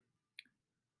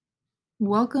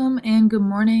Welcome and good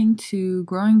morning to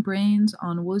Growing Brains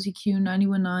on WOZQ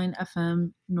 91.9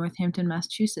 FM, Northampton,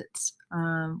 Massachusetts.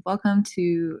 Welcome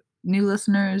to new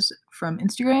listeners from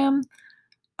Instagram.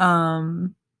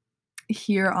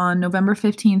 Here on November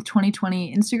 15th,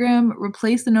 2020, Instagram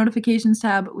replaced the notifications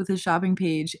tab with a shopping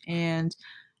page, and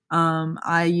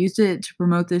I used it to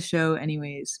promote this show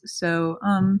anyways. So,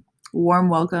 warm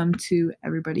welcome to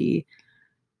everybody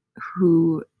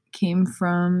who came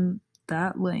from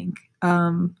that link.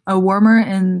 A warmer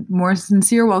and more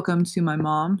sincere welcome to my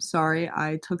mom. Sorry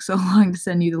I took so long to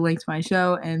send you the link to my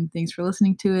show, and thanks for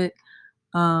listening to it.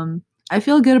 I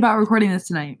feel good about recording this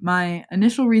tonight. My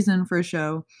initial reason for a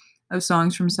show of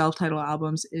songs from self-titled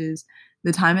albums is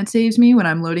the time it saves me when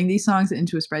I'm loading these songs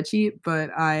into a spreadsheet,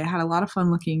 but I had a lot of fun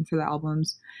looking for the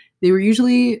albums. They were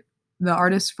usually the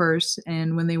artists first,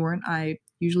 and when they weren't, I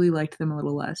usually liked them a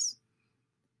little less.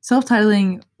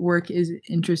 Self-titling work is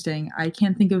interesting. I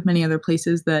can't think of many other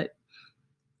places that,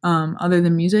 other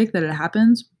than music, that it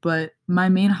happens, but my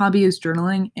main hobby is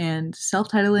journaling, and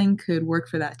self-titling could work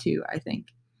for that too, I think.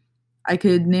 I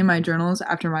could name my journals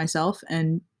after myself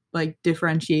and,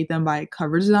 differentiate them by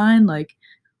cover design, like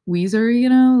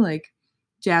Weezer, like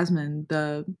Jasmine,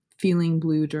 the Feeling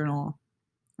Blue journal,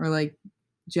 or like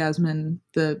Jasmine,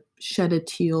 the Shed a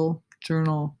Teal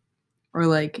journal, or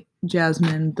like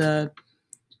Jasmine, the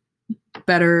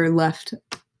Better Left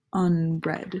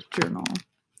Unread journal.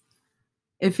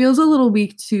 It feels a little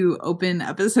weak to open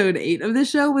episode 8 of this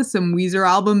show with some Weezer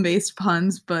album-based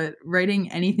puns, but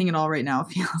writing anything at all right now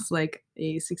feels like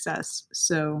a success.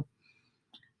 So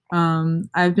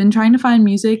I've been trying to find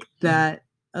music that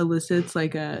elicits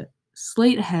like a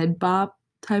slate head bop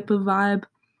type of vibe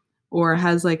or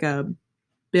has like a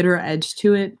bitter edge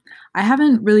to it. I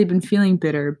haven't really been feeling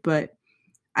bitter, but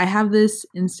I have this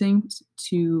instinct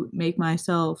to make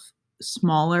myself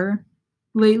smaller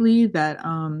lately that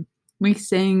makes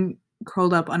staying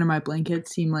curled up under my blanket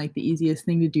seem like the easiest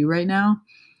thing to do right now.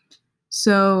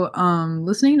 So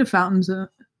listening to Fountains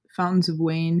of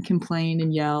Wayne complain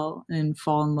and yell and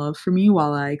fall in love for me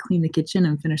while I clean the kitchen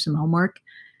and finish some homework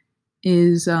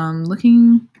is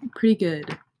looking pretty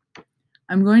good.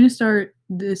 I'm going to start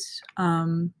this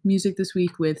music this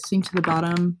week with Sink to the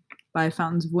Bottom by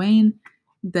Fountains of Wayne,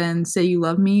 then Say You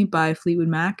Love Me by Fleetwood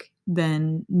Mac,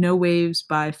 then No Waves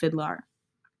by Fiddler.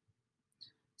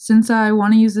 Since I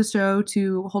want to use this show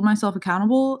to hold myself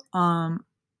accountable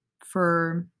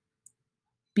for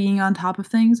being on top of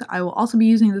things, I will also be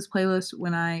using this playlist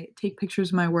when I take pictures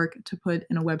of my work to put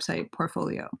in a website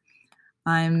portfolio.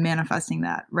 I'm manifesting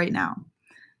that right now.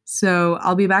 So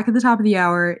I'll be back at the top of the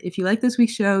hour. If you like this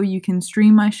week's show, you can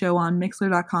stream my show on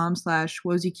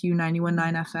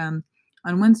mixler.com/WOZQ919FM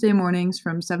on Wednesday mornings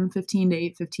from 7:15 to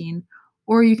 8:15,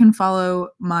 or you can follow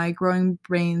my Growing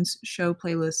Brains show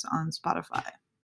playlist on Spotify.